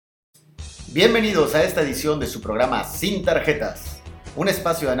Bienvenidos a esta edición de su programa Sin Tarjetas, un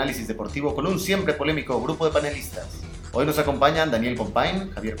espacio de análisis deportivo con un siempre polémico grupo de panelistas. Hoy nos acompañan Daniel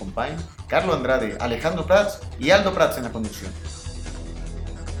Compain, Javier Compain, Carlos Andrade, Alejandro Prats y Aldo Prats en la conducción.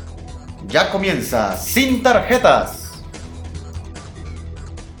 Ya comienza Sin Tarjetas.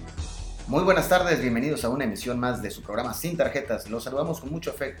 Muy buenas tardes, bienvenidos a una emisión más de su programa Sin Tarjetas. Los saludamos con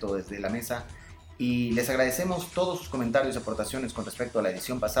mucho afecto desde la mesa y les agradecemos todos sus comentarios y aportaciones con respecto a la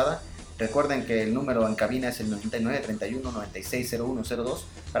edición pasada. Recuerden que el número en cabina es el 99 31 96 0102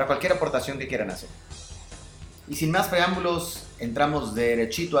 para cualquier aportación que quieran hacer. Y sin más preámbulos, entramos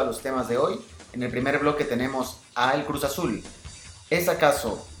derechito a los temas de hoy. En el primer bloque tenemos al Cruz Azul. ¿Es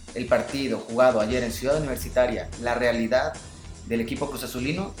acaso el partido jugado ayer en Ciudad Universitaria la realidad del equipo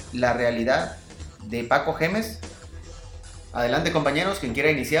cruzazulino? ¿La realidad de Paco Jémez? Adelante, compañeros, quien quiera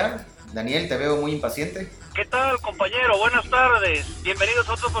iniciar. Daniel, te veo muy impaciente. ¿Qué tal, compañero? Buenas tardes. Bienvenidos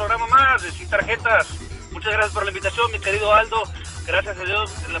a otro programa más de Sin Tarjetas. Muchas gracias por la invitación, mi querido Aldo. Gracias a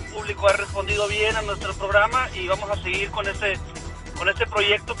Dios, el público ha respondido bien a nuestro programa y vamos a seguir con este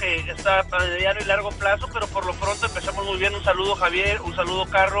proyecto que está a mediano y largo plazo, pero por lo pronto empezamos muy bien. Un saludo, Javier, un saludo,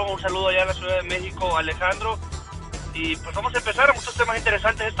 Carlos, un saludo allá en la Ciudad de México, Alejandro. Y pues vamos a empezar a muchos temas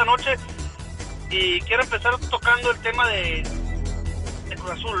interesantes esta noche. Y quiero empezar tocando el tema de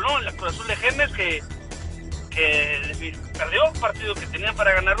Cruz Azul, ¿no? La Cruz Azul de Jémez que perdió un partido que tenían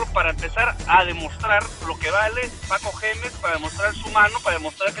para ganarlo, para empezar a demostrar lo que vale Paco Jémez, para demostrar su mano, para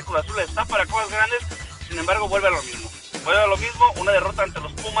demostrar que Cruz Azul está para cosas grandes. Sin embargo, vuelve a lo mismo, una derrota ante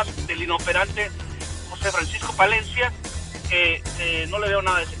los Pumas del inoperante José Francisco Palencia, que no le veo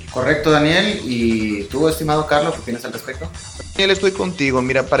nada de ese equipo. Correcto, Daniel. ¿Y tú, estimado Carlos, qué opinas al respecto? Daniel, estoy contigo.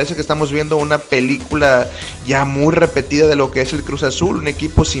 Mira, parece que estamos viendo una película ya muy repetida de lo que es el Cruz Azul, un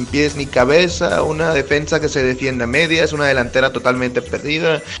equipo sin pies ni cabeza, una defensa que se defiende a medias, una delantera totalmente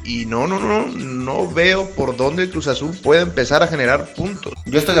perdida, y no veo por dónde el Cruz Azul puede empezar a generar puntos.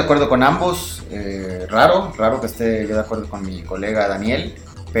 Yo estoy de acuerdo con ambos. Raro que esté yo de acuerdo con mi colega Daniel,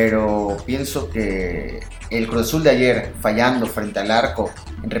 pero pienso que el Cruz Azul de ayer, fallando frente al arco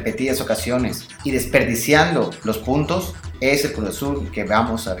en repetidas ocasiones y desperdiciando los puntos, es el Cruz Azul que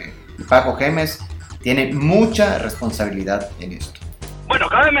vamos a ver. Y Paco Jémez tiene mucha responsabilidad en esto. Bueno,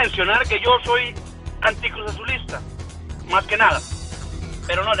 cabe mencionar que yo soy anticruz azulista, más que nada,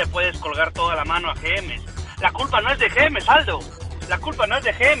 pero no le puedes colgar toda la mano a Jémez. La culpa no es de Jémez, Aldo. La culpa no es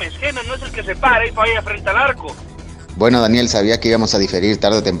de Jémez. Jémez no es el que se para y falla frente al arco. Bueno, Daniel, sabía que íbamos a diferir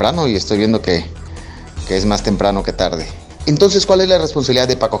tarde o temprano y estoy viendo que es más temprano que tarde. Entonces, ¿cuál es la responsabilidad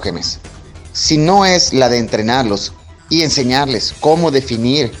de Paco Jémez? Si no es la de entrenarlos y enseñarles cómo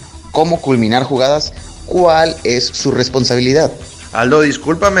definir, cómo culminar jugadas, ¿cuál es su responsabilidad? Aldo,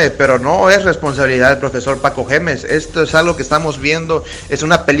 discúlpame, pero no es responsabilidad del profesor Paco Jémez. Esto es algo que estamos viendo, es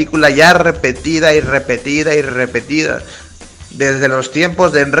una película ya repetida y repetida y repetida. Desde los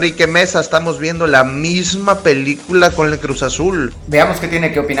tiempos de Enrique Mesa estamos viendo la misma película con el Cruz Azul. Veamos qué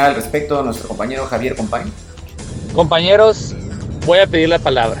tiene que opinar al respecto nuestro compañero Javier Compain. Compañeros, voy a pedir la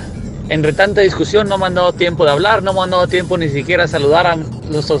palabra. Entre tanta discusión no me han dado tiempo de hablar, no me han dado tiempo ni siquiera saludar a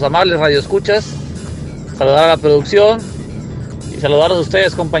nuestros amables radioescuchas, saludar a la producción y saludarlos a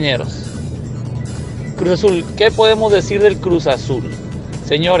ustedes, compañeros. Cruz Azul, ¿qué podemos decir del Cruz Azul?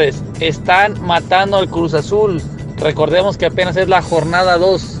 Señores, están matando al Cruz Azul. Recordemos que apenas es la jornada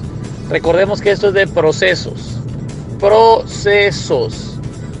 2. Recordemos que esto es de procesos.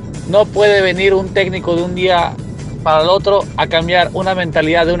 No puede venir un técnico de un día para el otro a cambiar una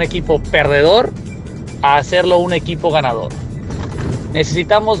mentalidad de un equipo perdedor a hacerlo un equipo ganador.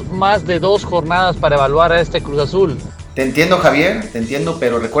 Necesitamos más de 2 jornadas para evaluar a este Cruz Azul. Te entiendo, Javier,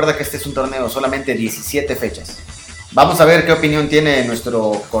 pero recuerda que este es un torneo solamente 17 fechas. Vamos a ver qué opinión tiene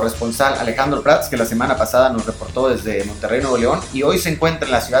nuestro corresponsal Alejandro Prats, que la semana pasada nos reportó desde Monterrey, Nuevo León, y hoy se encuentra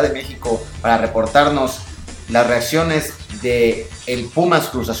en la Ciudad de México para reportarnos las reacciones de el Pumas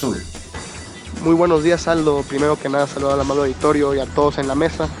Cruz Azul. Muy buenos días, Aldo. Primero que nada, saludar al amado auditorio y a todos en la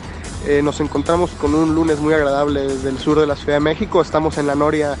mesa. Nos encontramos con un lunes muy agradable desde el sur de la Ciudad de México. Estamos en la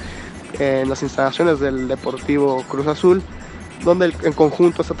Noria, en las instalaciones del Deportivo Cruz Azul, donde en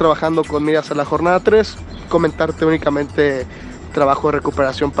conjunto está trabajando con miras a la jornada 3. Comentarte únicamente trabajo de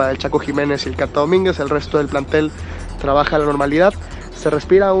recuperación para el Chaco Jémez y el Cata Domínguez. El resto del plantel trabaja a la normalidad. Se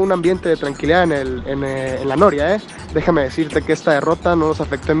respira un ambiente de tranquilidad en la Noria. Déjame decirte que esta derrota no nos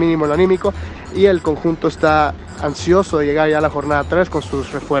afectó en mínimo lo anímico y el conjunto está ansioso de llegar ya a la jornada 3 con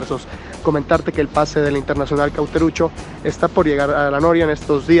sus refuerzos. Comentarte que el pase del Internacional Cauterucho está por llegar a la Noria en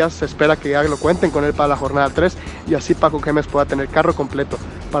estos días. Se espera que ya lo cuenten con él para la jornada 3 y así Paco Jémez pueda tener carro completo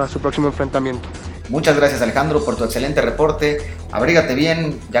para su próximo enfrentamiento. Muchas gracias, Alejandro, por tu excelente reporte. Abrígate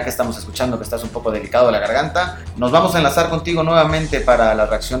bien, ya que estamos escuchando que estás un poco delicado de la garganta. Nos vamos a enlazar contigo nuevamente para las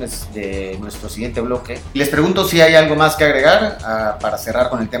reacciones de nuestro siguiente bloque. Les pregunto si hay algo más que agregar para cerrar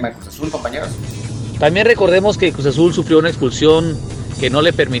con el tema de Cruz Azul, compañeros. También recordemos que Cruz Azul sufrió una expulsión que no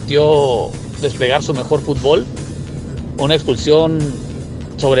le permitió desplegar su mejor fútbol. Una expulsión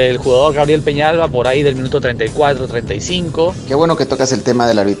sobre el jugador Gabriel Peñalba por ahí del minuto 34-35. Qué bueno que tocas el tema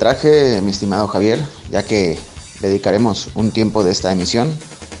del arbitraje, mi estimado Javier, ya que dedicaremos un tiempo de esta emisión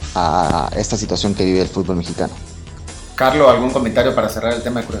a esta situación que vive el fútbol mexicano. Carlos, ¿algún comentario para cerrar el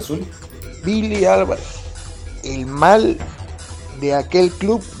tema de Cruz Azul? Billy Álvarez, el mal de aquel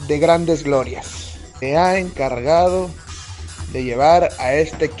club de grandes glorias. Se ha encargado de llevar a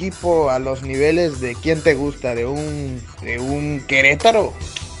este equipo a los niveles de ¿quién te gusta? De un Querétaro.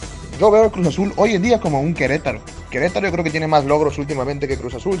 Yo veo a Cruz Azul hoy en día como un Querétaro. Querétaro yo creo que tiene más logros últimamente que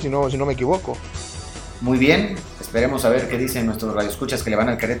Cruz Azul, si no me equivoco. Muy bien, esperemos a ver qué dicen nuestros radioescuchas que le van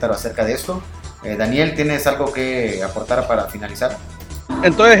al Querétaro acerca de esto. Daniel, ¿tienes algo que aportar para finalizar?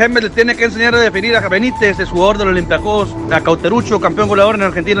 Entonces Jémez le tiene que enseñar a definir a Benítez, es jugador del Olympiacos, a Cauterucho, campeón goleador en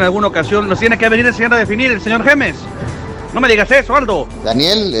Argentina en alguna ocasión. Nos tiene que venir a enseñar a definir el señor Jémez. No me digas eso, Aldo.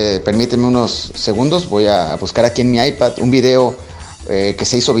 Daniel, permíteme unos segundos, voy a buscar aquí en mi iPad un video que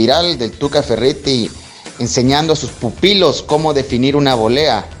se hizo viral del Tuca Ferretti enseñando a sus pupilos cómo definir una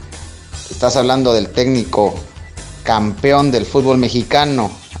volea. Estás hablando del técnico campeón del fútbol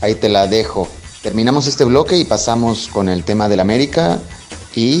mexicano, ahí te la dejo. Terminamos este bloque y pasamos con el tema del América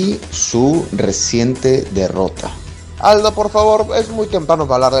y su reciente derrota. Aldo, por favor, es muy temprano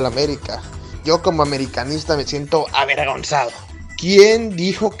para hablar del América. Yo como americanista me siento avergonzado. ¿Quién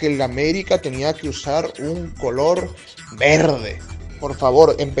dijo que el América tenía que usar un color verde? Por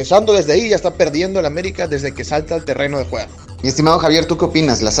favor, empezando desde ahí, ya está perdiendo el América desde que salta al terreno de juego. Mi estimado Javier, ¿tú qué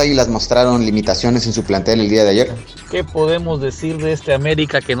opinas? ¿Las Águilas mostraron limitaciones en su plantel el día de ayer? ¿Qué podemos decir de este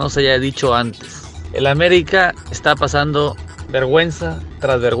América que no se haya dicho antes? El América está pasando vergüenza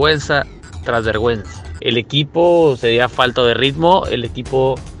tras vergüenza tras vergüenza. El equipo se dio falta de ritmo, el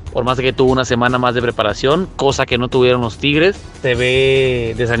equipo, por más que tuvo una semana más de preparación, cosa que no tuvieron los Tigres, se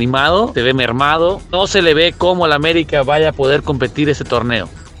ve desanimado, se ve mermado, no se le ve cómo el América vaya a poder competir ese torneo.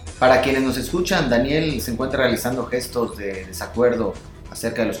 Para quienes nos escuchan, Daniel se encuentra realizando gestos de desacuerdo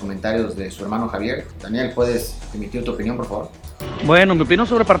acerca de los comentarios de su hermano Javier. Daniel, ¿puedes emitir tu opinión, por favor? Bueno, mi opinión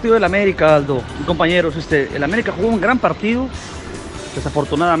sobre el partido del América, Aldo. Compañeros, el América jugó un gran partido.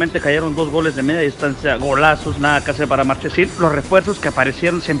 Desafortunadamente cayeron 2 goles de media distancia, golazos, nada que hacer para Marchesín. Los refuerzos que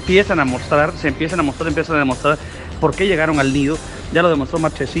aparecieron se empiezan a demostrar por qué llegaron al nido. Ya lo demostró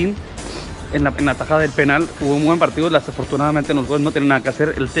Marchesín en la tajada del penal. Hubo un buen partido, desafortunadamente los goles no tienen nada que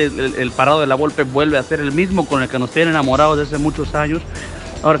hacer. El parado de la Volpe vuelve a ser el mismo con el que nos tienen enamorados desde hace muchos años.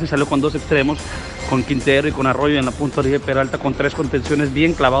 Ahora sí salió con 2 extremos, con Quintero y con Arroyo en la punta de Peralta, con 3 contenciones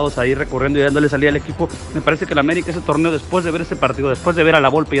bien clavados ahí recorriendo y dándole salida al equipo. Me parece que el América ese torneo, después de ver ese partido, después de ver a la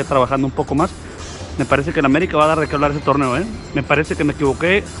Volpe ya trabajando un poco más, me parece que el América va a dar de qué hablar ese torneo. Me parece que me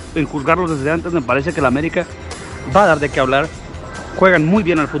equivoqué en juzgarlos desde antes. Me parece que el América va a dar de qué hablar. Juegan muy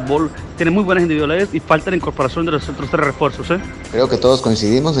bien al fútbol, tienen muy buenas individualidades y falta la incorporación de los otros 3 refuerzos. Creo que todos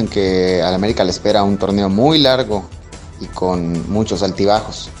coincidimos en que al América le espera un torneo muy largo y con muchos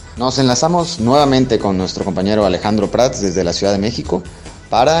altibajos. Nos enlazamos nuevamente con nuestro compañero Alejandro Prats desde la Ciudad de México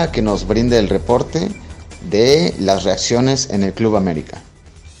para que nos brinde el reporte de las reacciones en el Club América.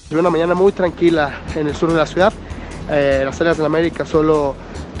 Una mañana muy tranquila en el sur de la ciudad. Las áreas de la América solo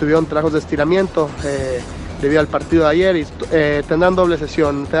tuvieron trabajos de estiramiento debido al partido de ayer y tendrán doble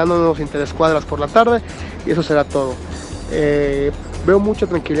sesión, tendrán unos interescuadras por la tarde y eso será todo. Veo mucha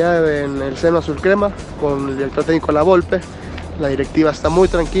tranquilidad en el seno azul crema con el director técnico La Volpe. La directiva está muy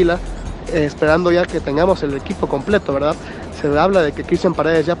tranquila, esperando ya que tengamos el equipo completo, ¿verdad? Se habla de que Cristian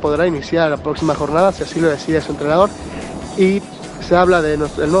Paredes ya podrá iniciar la próxima jornada, si así lo decide su entrenador, y se habla del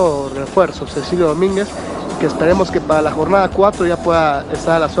nuevo refuerzo, Cecilio Domínguez, que esperemos que para la jornada 4 ya pueda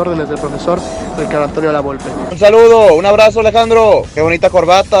estar a las órdenes del profesor Ricardo Antonio La Volpe. Un saludo, un abrazo, Alejandro, qué bonita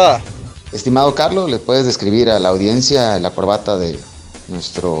corbata. Estimado Carlos, ¿le puedes describir a la audiencia la corbata de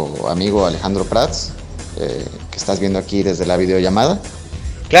nuestro amigo Alejandro Prats, que estás viendo aquí desde la videollamada?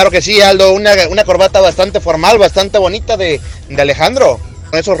 Claro que sí, Aldo, una corbata bastante formal, bastante bonita de Alejandro,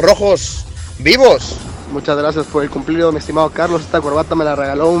 con esos rojos vivos. Muchas gracias por el cumplido, mi estimado Carlos. Esta corbata me la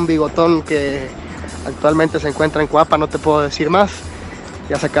regaló un bigotón que actualmente se encuentra en Coapa, no te puedo decir más.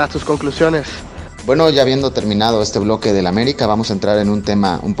 Ya sacas tus conclusiones. Bueno, ya habiendo terminado este bloque del América, vamos a entrar en un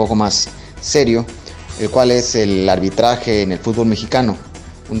tema un poco más serio, el cual es el arbitraje en el fútbol mexicano.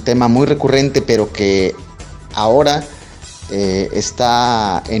 Un tema muy recurrente, pero que ahora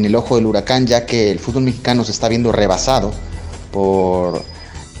está en el ojo del huracán, ya que el fútbol mexicano se está viendo rebasado por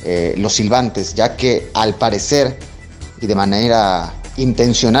los silbantes, ya que al parecer y de manera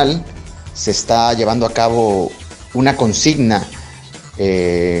intencional se está llevando a cabo una consigna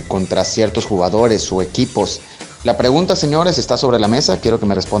contra ciertos jugadores o equipos. La pregunta, señores, está sobre la mesa, quiero que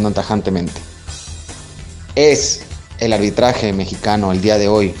me respondan tajantemente. ¿Es el arbitraje mexicano el día de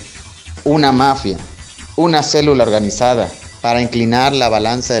hoy una mafia, una célula organizada para inclinar la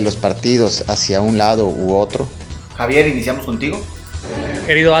balanza de los partidos hacia un lado u otro? Javier, iniciamos contigo.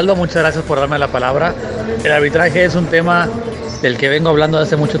 Querido Aldo, muchas gracias por darme la palabra. El arbitraje es un tema del que vengo hablando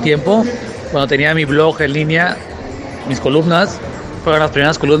desde hace mucho tiempo. Cuando tenía mi blog en línea, mis columnas, fueron las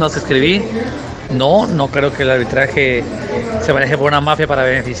primeras columnas que escribí. No creo que el arbitraje se maneje por una mafia para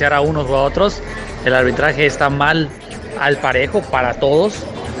beneficiar a unos o a otros. El arbitraje está mal al parejo para todos.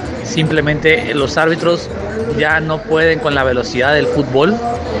 Simplemente los árbitros ya no pueden con la velocidad del fútbol.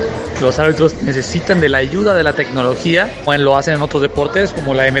 Los árbitros necesitan de la ayuda de la tecnología, como lo hacen en otros deportes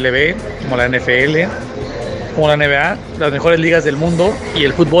como la MLB, como la NFL, como la NBA, las mejores ligas del mundo, y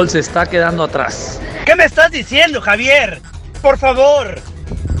el fútbol se está quedando atrás. ¿Qué me estás diciendo, Javier? Por favor.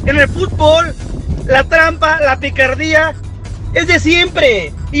 En el fútbol, la trampa, la picardía es de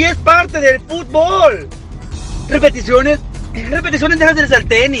siempre y es parte del fútbol. Repeticiones déjate al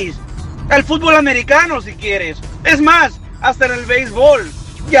tenis, al fútbol americano si quieres. Es más, hasta en el béisbol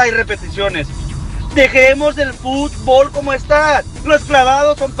ya hay repeticiones. Dejemos el fútbol como está. Los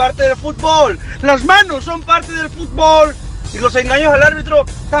clavados son parte del fútbol, las manos son parte del fútbol, y los engaños al árbitro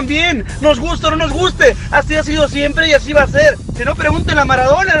también, nos guste o no nos guste. Así ha sido siempre y así va a ser. Si no, pregunten a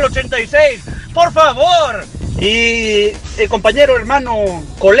Maradona en el 86, por favor. Y el compañero, hermano,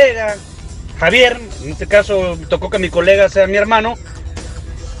 colega Javier, en este caso me tocó que mi colega sea mi hermano.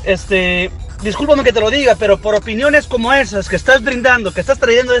 Discúlpame que te lo diga, pero por opiniones como esas que estás brindando, que estás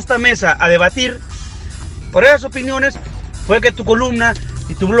trayendo a esta mesa a debatir, por esas opiniones fue que tu columna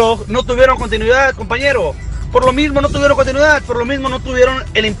y tu blog no tuvieron continuidad, compañero. Por lo mismo no tuvieron continuidad, por lo mismo no tuvieron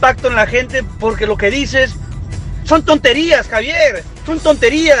el impacto en la gente, porque lo que dices son tonterías, Javier. Son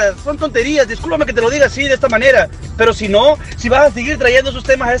tonterías. Discúlpame que te lo diga así, de esta manera. Pero si no, si vas a seguir trayendo esos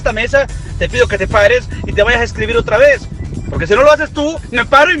temas a esta mesa, te pido que te pares y te vayas a escribir otra vez. Porque si no lo haces tú, me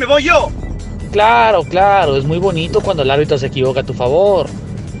paro y me voy yo. Claro, es muy bonito cuando el árbitro se equivoca a tu favor,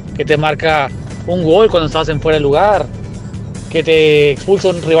 que te marca un gol cuando estás en fuera de lugar, que te expulsa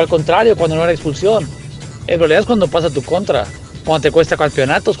un rival contrario cuando no era expulsión. En realidad es cuando pasa a tu contra, cuando te cuesta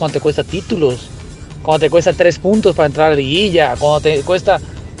campeonatos, cuando te cuesta títulos, cuando te cuesta 3 puntos para entrar a la liguilla, cuando te cuesta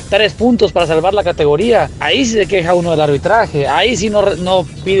 3 puntos para salvar la categoría. Ahí sí se queja uno del arbitraje, ahí sí no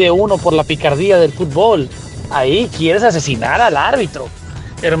pide uno por la picardía del fútbol, ahí quieres asesinar al árbitro.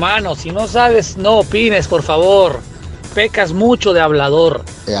 Hermano, si no sabes, no opines, por favor. Pecas mucho de hablador.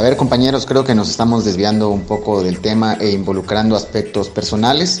 A ver, compañeros, creo que nos estamos desviando un poco del tema e involucrando aspectos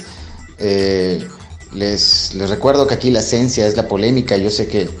personales. Les recuerdo que aquí la esencia es la polémica. Yo sé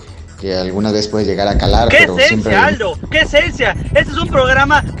que alguna vez puede llegar a calar, pero esencia, siempre... Aldo? ¿Qué esencia? Este es un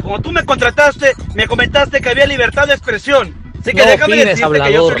programa, como tú me contrataste, me comentaste que había libertad de expresión. Así que no déjame opines, decirte hablador.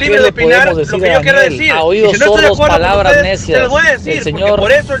 que yo soy libre de opinar lo que yo quiera decir. A oídos y si no estoy de sordos, acuerdo palabras con ustedes, necias. te lo voy a decir, El señor porque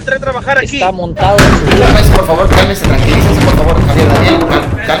por eso entré a trabajar aquí. está montado en su vida. Cálmense, por favor, tranquilícense, por favor, Javier, Daniel,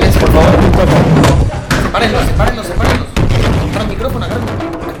 cálmense, por favor. Sepárenlos. Agarra el micrófono,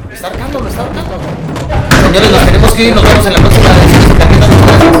 está ahorcando. Señores, nos tenemos que ir, nos vemos en la próxima edición.